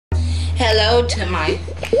Hello to my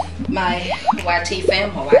YT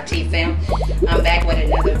fam or YT fam. I'm back with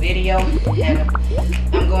another video, and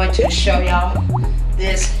I'm going to show y'all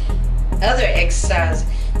this other exercise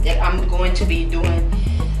that I'm going to be doing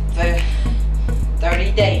for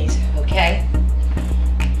 30 days, okay?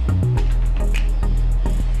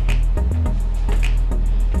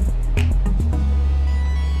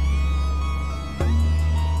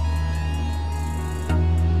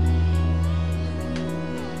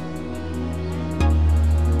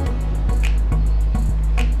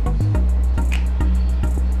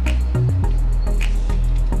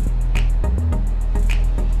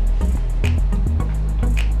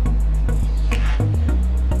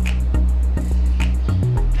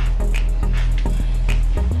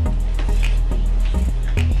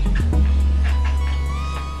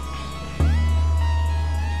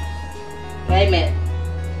 Wait a minute.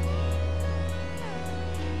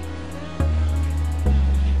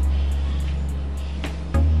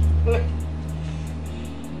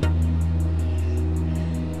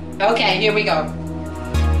 Okay, here we go.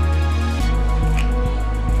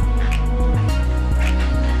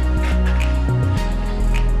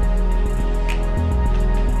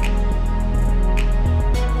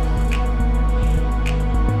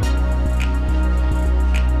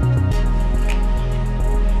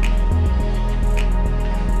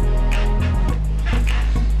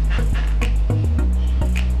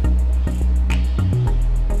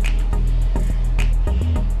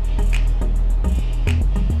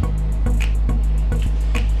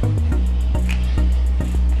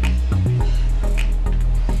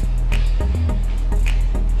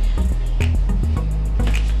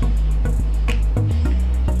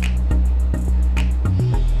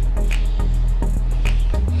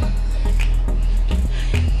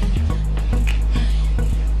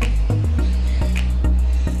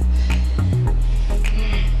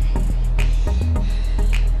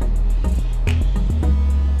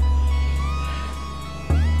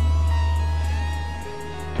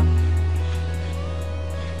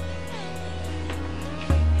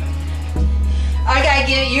 I gotta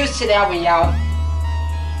get used to that one, y'all.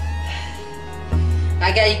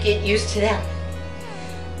 I gotta get used to that one.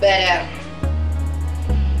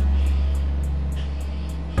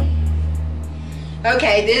 But,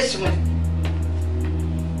 okay, this one.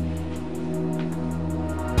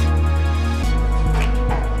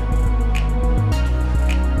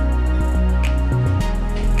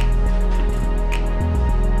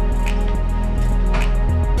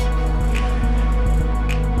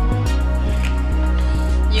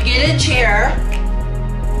 Get a chair.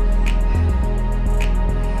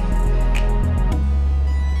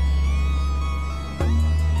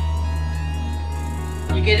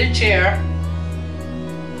 You get a chair.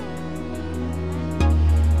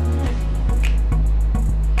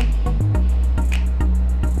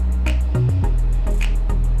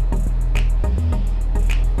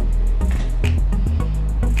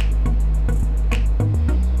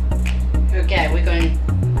 Okay, we're going.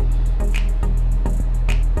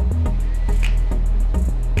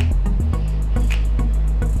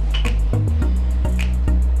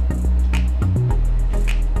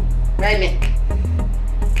 Wait a minute.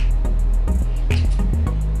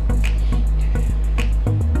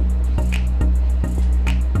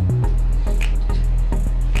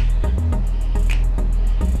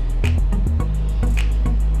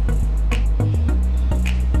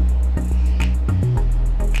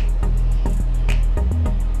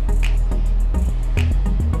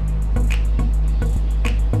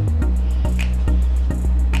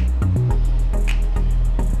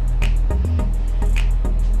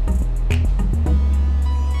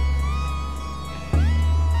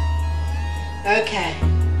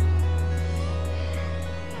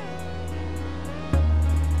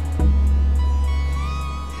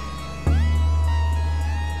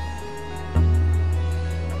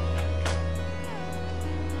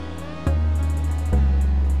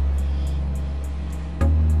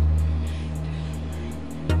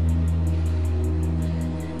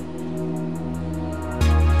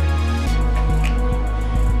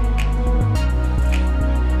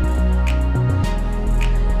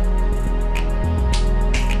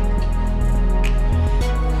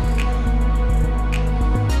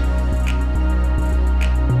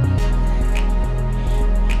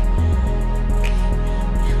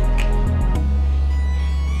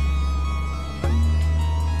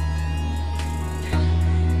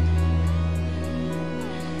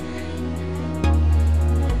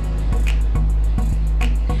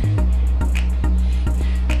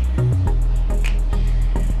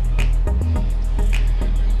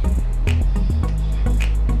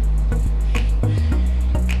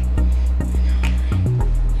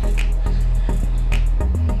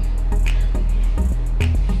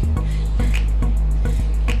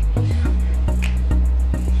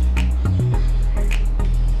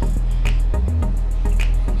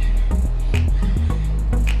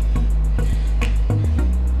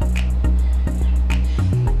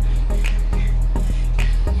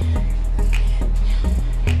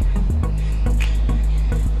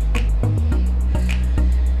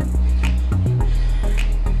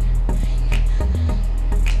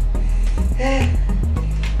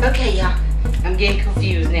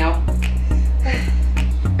 confused now.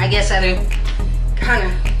 I guess I done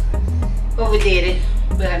kind of overdid it,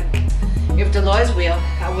 but if the Lord's will,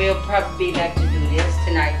 I will probably be back to do this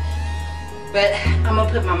tonight. But I'm gonna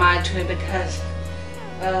put my mind to it because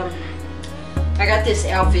I got this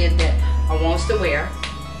outfit that I wants to wear,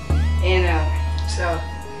 and so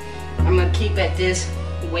I'm gonna keep at this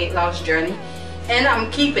weight loss journey, and I'm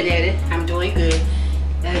keeping at it. I'm doing good,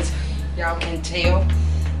 as y'all can tell.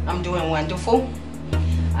 I'm doing wonderful.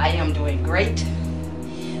 I am doing great.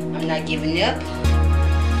 I'm not giving up,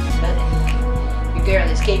 but your girl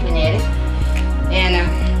is keeping at it. And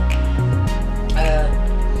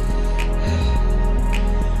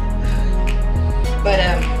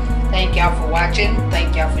thank y'all for watching.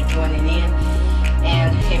 Thank y'all for joining in.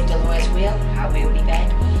 And if the Lord's will, I will be back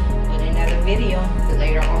with another video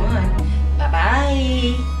later on.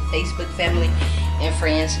 Bye-bye. Facebook family and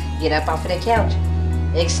friends, get up off of the couch.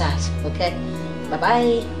 Exercise, okay?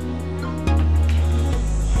 Bye-bye.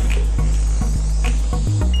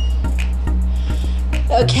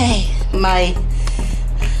 Okay, my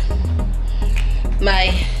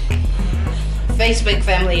Facebook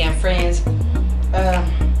family and friends,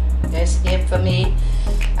 that's it for me.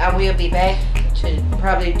 I will be back to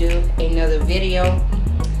probably do another video,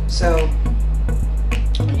 so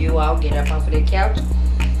you all get up off of the couch,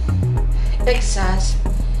 exercise,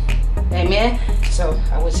 amen. So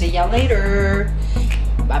I will see y'all later.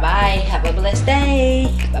 Bye bye. Have a blessed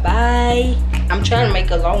day. Bye bye. I'm trying to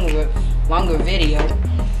make a longer video,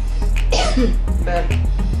 but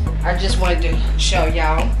I just wanted to show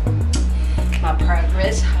y'all my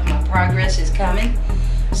progress. My progress is coming,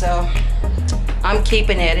 so I'm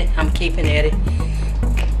keeping at it. I'm keeping at it.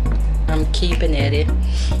 I'm keeping at it.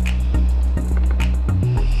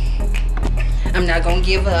 I'm not gonna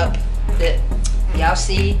give up. But y'all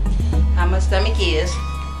see how my stomach is,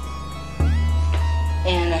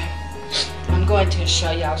 and I'm going to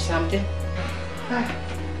show y'all something.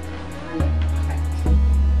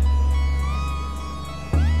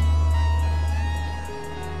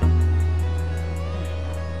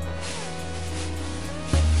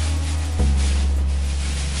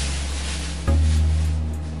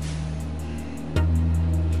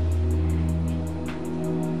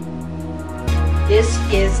 This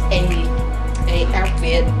is a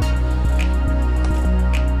outfit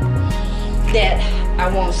that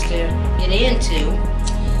I wants to get into,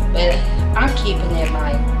 but I'm keeping at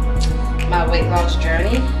my weight loss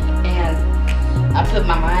journey, and I put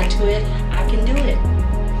my mind to it. I can do it.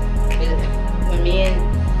 But when me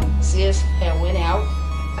and sis had went out,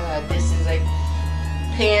 this is a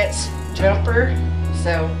pants jumper,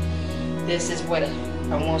 so this is what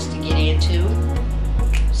I wants to get into.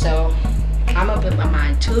 So I'm gonna put my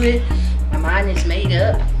mind to it. My mind is made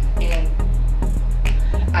up, and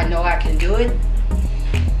I know I can do it.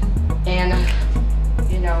 And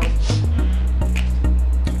you know,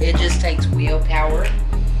 it just takes willpower.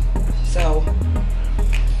 So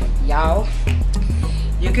y'all,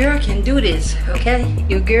 your girl can do this, okay?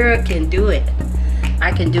 Your girl can do it.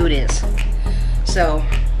 I can do this. So,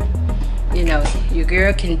 you know, your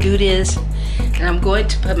girl can do this, and I'm going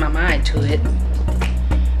to put my mind to it.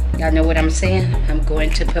 Y'all know what I'm saying? I'm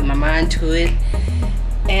going to put my mind to it,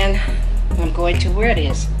 and I'm going to wear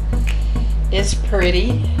this. It's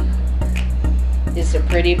pretty. It's a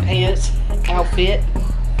pretty pants outfit,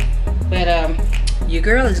 but your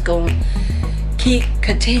girl is going to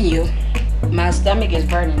continue. My stomach is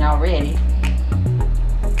burning already.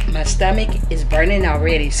 My stomach is burning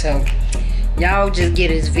already, so y'all just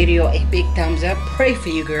give this video a big thumbs up. Pray for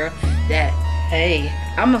you, girl, that hey,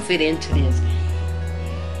 I'm gonna fit into this.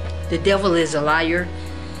 The devil is a liar,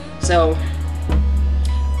 so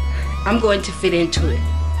I'm going to fit into it.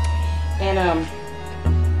 And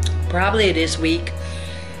probably this week,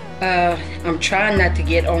 I'm trying not to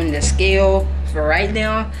get on the scale for right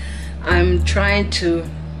now. I'm trying to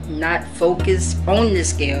not focus on the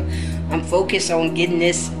scale. I'm focused on getting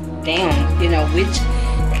this down, you know, which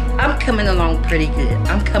I'm coming along pretty good.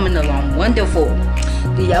 I'm coming along wonderful.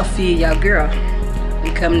 Do y'all feel y'all girl?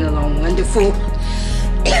 I'm coming along wonderful.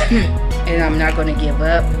 And I'm not gonna give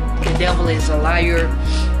up. The devil is a liar.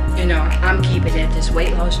 You know, I'm keeping at this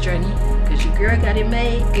weight loss journey because your girl got it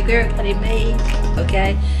made. Your girl got it made,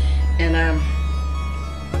 okay? And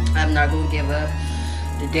I'm not gonna give up.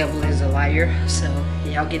 The devil is a liar. So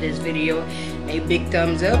y'all give this video a big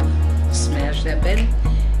thumbs up. Smash that button.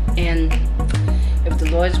 And if the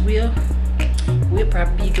Lord's will, we'll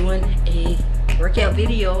probably be doing a workout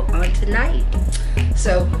video on tonight.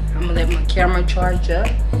 So I'm gonna let my camera charge up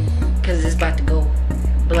because it's about to go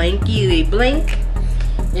blankety blink.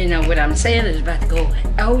 You know what I'm saying? It's about to go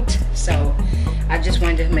out. So I just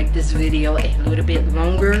wanted to make this video a little bit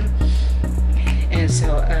longer. And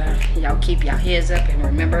so y'all keep your heads up and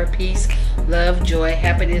remember peace, love, joy,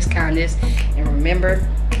 happiness, kindness, and remember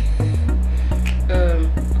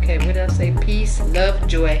okay, what did I say? Peace, love,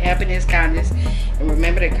 joy, happiness, kindness, and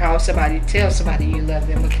remember to call somebody, tell somebody you love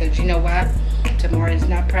them, because you know why? Tomorrow is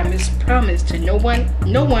not promised to no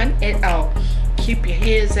one at all. Keep your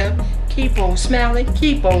heads up, keep on smiling,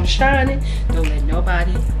 keep on shining. Don't let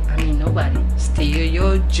nobody steal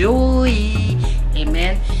your joy.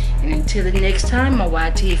 Amen. And until the next time, my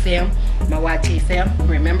YT fam,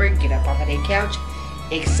 remember, get up off of that couch,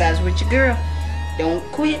 exercise with your girl. Don't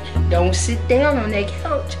quit. Don't sit down on that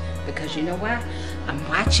couch, because you know why? I'm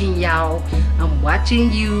watching y'all. I'm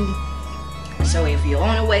watching you. So if you're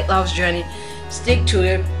on a weight loss journey, stick to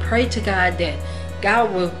it. Pray to God that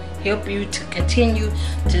God will help you to continue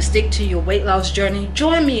to stick to your weight loss journey.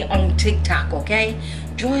 Join me on TikTok, okay?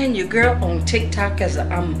 Join your girl on TikTok, because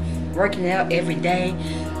I'm working out every day.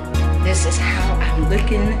 This is how I'm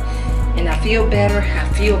looking, and I feel better.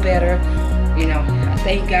 You know, I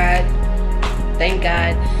thank God.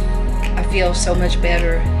 I feel so much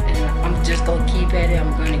better, and I'm just gonna keep at it.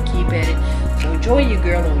 I'm gonna keep at it. So join your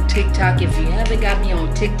girl on TikTok. If you haven't got me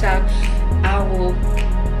on TikTok, I will,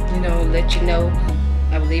 you know, let you know.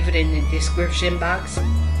 I will leave it in the description box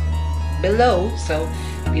below, so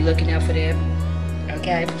be looking out for that.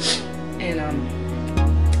 Okay, and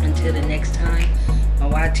until the next time, my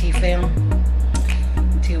YT fam,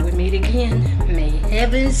 until we meet again, may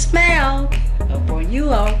heaven smile upon you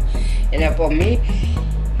all and upon me,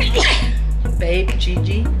 babe,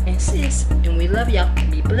 Gigi, and sis, and we love y'all.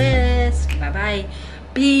 Be blessed. Bye bye.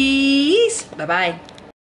 Peace. Bye bye.